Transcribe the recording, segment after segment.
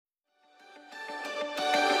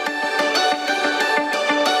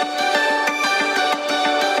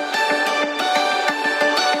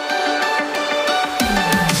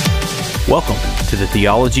Welcome to the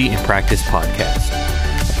Theology in Practice podcast,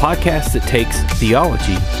 a podcast that takes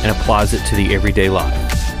theology and applies it to the everyday life.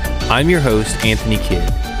 I'm your host, Anthony Kidd,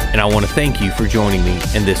 and I want to thank you for joining me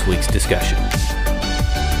in this week's discussion.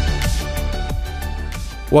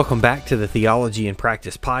 Welcome back to the Theology in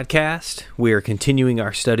Practice podcast. We are continuing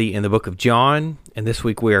our study in the book of John, and this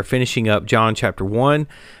week we are finishing up John chapter 1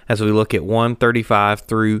 as we look at 1:35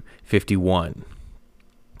 through 51.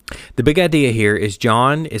 The big idea here is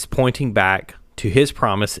John is pointing back to his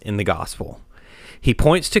promise in the gospel. He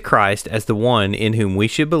points to Christ as the one in whom we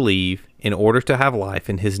should believe in order to have life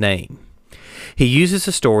in his name. He uses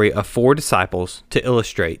a story of 4 disciples to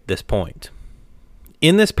illustrate this point.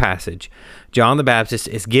 In this passage, John the Baptist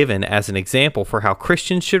is given as an example for how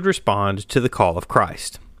Christians should respond to the call of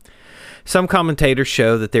Christ. Some commentators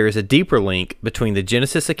show that there is a deeper link between the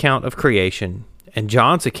Genesis account of creation and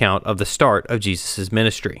John's account of the start of Jesus'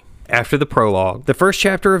 ministry. After the prologue, the first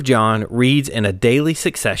chapter of John reads in a daily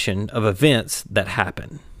succession of events that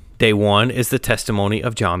happen. Day 1 is the testimony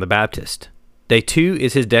of John the Baptist. Day 2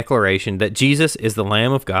 is his declaration that Jesus is the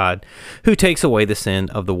Lamb of God who takes away the sin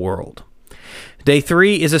of the world. Day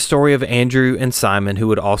 3 is a story of Andrew and Simon, who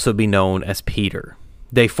would also be known as Peter.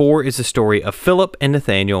 Day 4 is the story of Philip and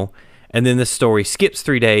Nathanael, and then the story skips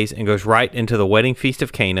 3 days and goes right into the wedding feast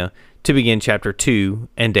of Cana to begin chapter 2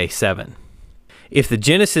 and day 7. If the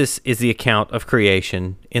Genesis is the account of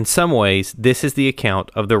creation, in some ways this is the account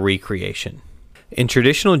of the recreation. In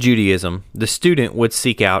traditional Judaism, the student would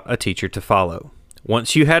seek out a teacher to follow.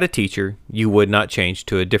 Once you had a teacher, you would not change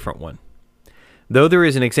to a different one. Though there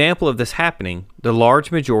is an example of this happening, the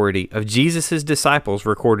large majority of Jesus' disciples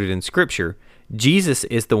recorded in Scripture, Jesus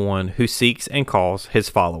is the one who seeks and calls his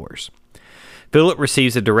followers. Philip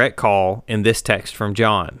receives a direct call in this text from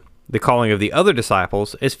John. The calling of the other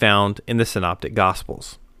disciples is found in the Synoptic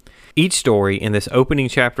Gospels. Each story in this opening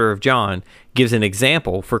chapter of John gives an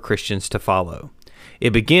example for Christians to follow.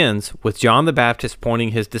 It begins with John the Baptist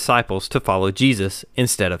pointing his disciples to follow Jesus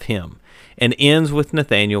instead of him, and ends with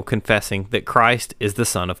Nathanael confessing that Christ is the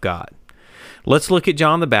Son of God. Let's look at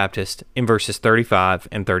John the Baptist in verses 35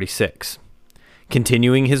 and 36.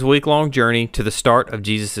 Continuing his week-long journey to the start of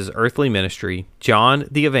Jesus' earthly ministry, John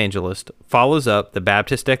the Evangelist follows up the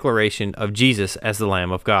Baptist declaration of Jesus as the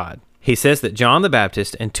Lamb of God. He says that John the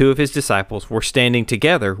Baptist and 2 of his disciples were standing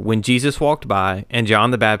together when Jesus walked by, and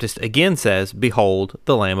John the Baptist again says, "Behold,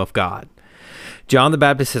 the Lamb of God." John the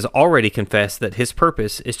Baptist has already confessed that his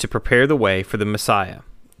purpose is to prepare the way for the Messiah.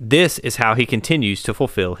 This is how he continues to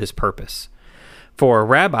fulfill his purpose. For a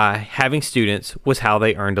rabbi, having students was how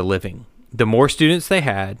they earned a living. The more students they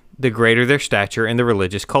had, the greater their stature in the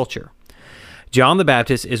religious culture. John the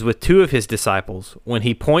Baptist is with 2 of his disciples when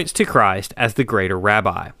he points to Christ as the greater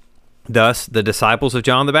rabbi. Thus, the disciples of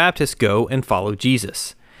John the Baptist go and follow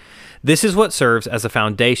Jesus. This is what serves as a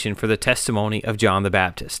foundation for the testimony of John the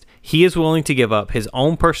Baptist. He is willing to give up his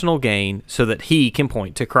own personal gain so that he can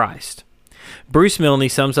point to Christ. Bruce Milne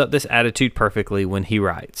sums up this attitude perfectly when he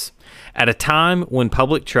writes, "At a time when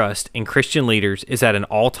public trust in Christian leaders is at an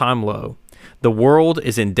all-time low, the world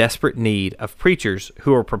is in desperate need of preachers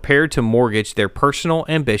who are prepared to mortgage their personal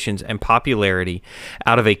ambitions and popularity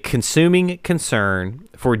out of a consuming concern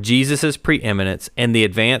for Jesus' preeminence and the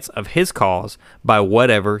advance of his cause by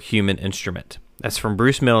whatever human instrument." That's from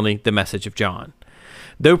Bruce Milne, The Message of John.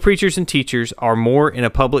 Though preachers and teachers are more in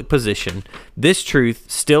a public position, this truth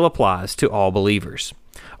still applies to all believers.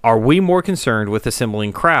 Are we more concerned with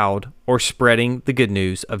assembling crowd or spreading the good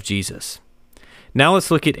news of Jesus? Now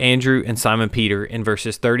let's look at Andrew and Simon Peter in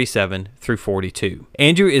verses 37 through 42.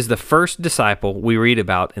 Andrew is the first disciple we read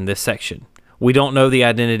about in this section. We don't know the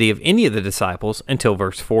identity of any of the disciples until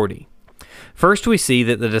verse 40. First, we see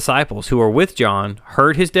that the disciples who were with John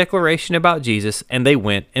heard his declaration about Jesus, and they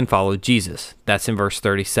went and followed Jesus. That's in verse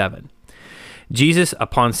 37. Jesus,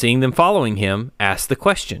 upon seeing them following him, asked the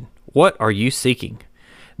question, "What are you seeking?"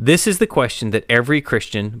 This is the question that every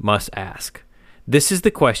Christian must ask. This is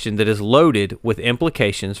the question that is loaded with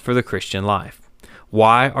implications for the Christian life.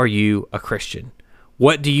 Why are you a Christian?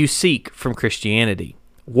 What do you seek from Christianity?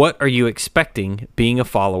 What are you expecting being a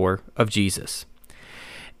follower of Jesus?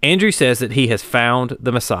 Andrew says that he has found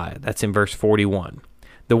the Messiah. That's in verse 41.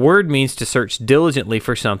 The word means to search diligently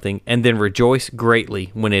for something and then rejoice greatly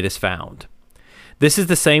when it is found. This is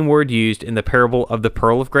the same word used in the parable of the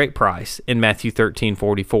pearl of great price in Matthew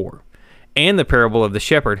 13:44, and the parable of the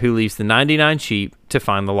shepherd who leaves the 99 sheep to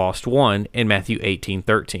find the lost one in Matthew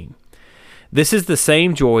 18:13. This is the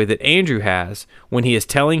same joy that Andrew has when he is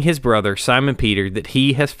telling his brother Simon Peter that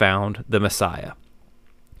he has found the Messiah.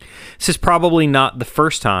 This is probably not the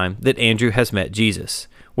first time that Andrew has met Jesus.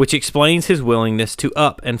 which explains his willingness to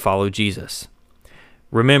up and follow Jesus.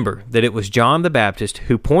 Remember that it was John the Baptist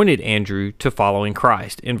who pointed Andrew to following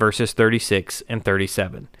Christ in verses 36 and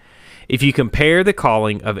 37. If you compare the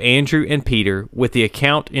calling of Andrew and Peter with the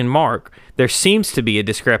account in Mark, there seems to be a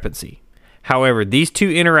discrepancy. However, these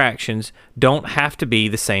two interactions don't have to be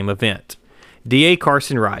the same event. D.A.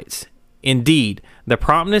 Carson writes, "Indeed, the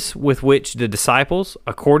promptness with which the disciples,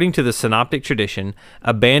 according to the synoptic tradition,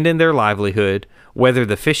 abandoned their livelihood, whether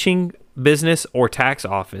the fishing business or tax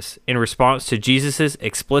office, in response to Jesus'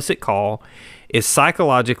 explicit call, is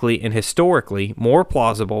psychologically and historically more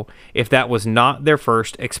plausible if that was not their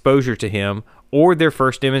first exposure to him or their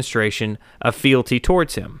first demonstration of fealty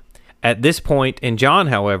towards him. At this point in John,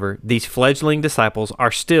 however, these fledgling disciples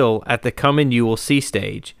are still at the come and you will see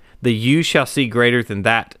stage, the you shall see greater than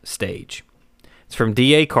that stage." It's from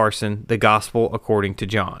D.A. Carson, The Gospel According to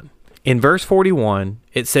John. In verse 41,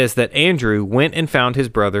 it says that Andrew went and found his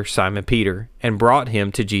brother Simon Peter and brought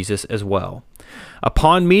him to Jesus as well.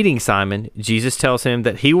 Upon meeting Simon, Jesus tells him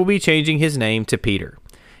that he will be changing his name to Peter.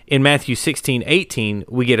 In Matthew 16:18,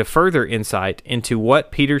 we get a further insight into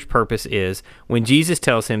what Peter's purpose is when Jesus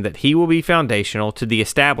tells him that he will be foundational to the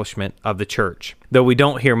establishment of the church. Though we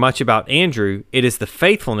don't hear much about Andrew, it is the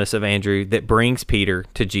faithfulness of Andrew that brings Peter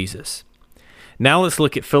to Jesus. Now let's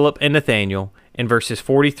look at Philip and Nathanael in verses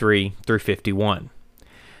 43 through 51.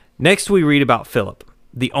 Next we read about Philip,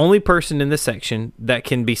 the only person in this section that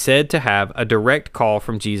can be said to have a direct call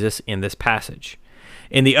from Jesus in this passage.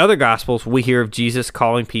 In the other Gospels, we hear of Jesus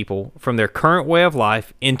calling people from their current way of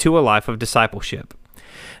life into a life of discipleship.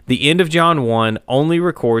 The end of John 1 only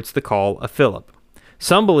records the call of Philip.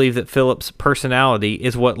 Some believe that Philip's personality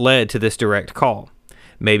is what led to this direct call.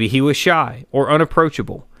 Maybe he was shy or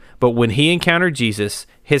unapproachable, but when he encountered Jesus,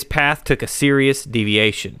 his path took a serious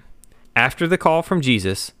deviation. After the call from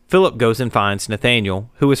Jesus, Philip goes and finds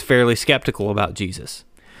Nathanael, who is fairly skeptical about Jesus.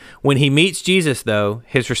 When he meets Jesus, though,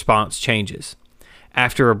 his response changes.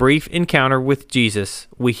 After a brief encounter with Jesus,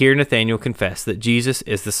 we hear Nathanael confess that Jesus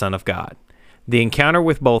is the Son of God. The encounter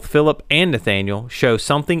with both Philip and Nathanael shows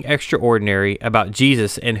something extraordinary about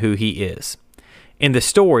Jesus and who he is. In the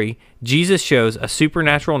story, Jesus shows a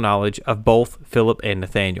supernatural knowledge of both Philip and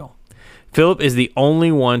Nathanael. Philip is the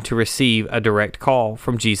only one to receive a direct call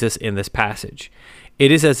from Jesus in this passage.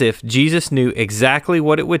 It is as if Jesus knew exactly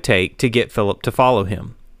what it would take to get Philip to follow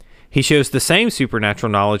him. He shows the same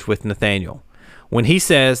supernatural knowledge with Nathanael, when he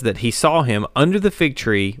says that he saw him under the fig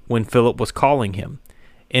tree when Philip was calling him.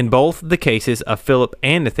 In both the cases of Philip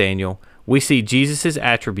and Nathanael, we see Jesus'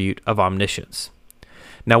 attribute of omniscience.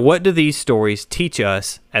 Now, what do these stories teach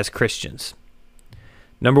us as Christians?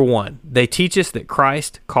 Number one, they teach us that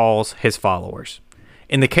Christ calls his followers.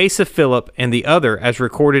 In the case of Philip and the other as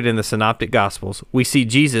recorded in the Synoptic Gospels, we see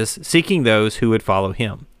Jesus seeking those who would follow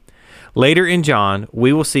him. Later in John,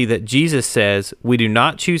 we will see that Jesus says we do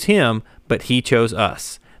not choose him, but he chose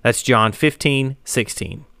us. That's John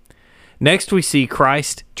 15:16. Next, we see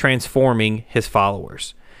Christ transforming his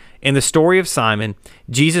followers. In the story of Simon,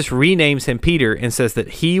 Jesus renames him Peter and says that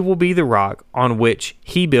he will be the rock on which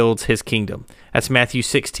he builds his kingdom. That's Matthew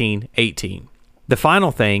 16:18. The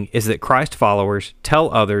final thing is that Christ followers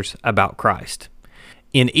tell others about Christ.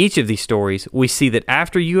 In each of these stories, we see that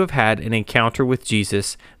after you have had an encounter with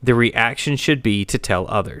Jesus, the reaction should be to tell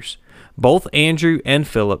others. Both Andrew and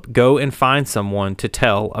Philip go and find someone to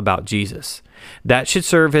tell about Jesus. That should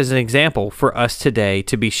serve as an example for us today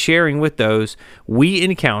to be sharing with those we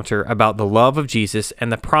encounter about the love of Jesus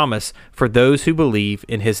and the promise for those who believe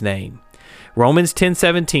in his name. Romans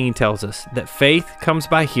 10:17 tells us that faith comes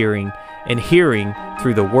by hearing, and hearing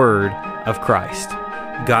through the word of Christ.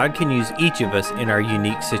 God can use each of us in our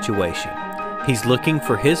unique situation. He's looking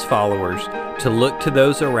for his followers to look to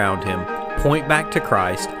those around him, point back to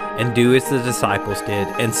Christ, and do as the disciples did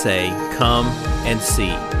and say, "Come and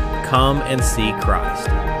see. Come and see Christ."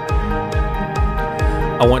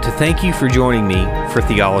 I want to thank you for joining me for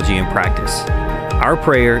Theology in Practice. Our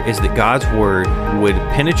prayer is that God's Word would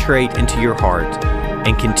penetrate into your heart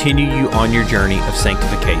and continue you on your journey of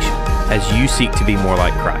sanctification as you seek to be more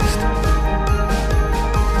like Christ.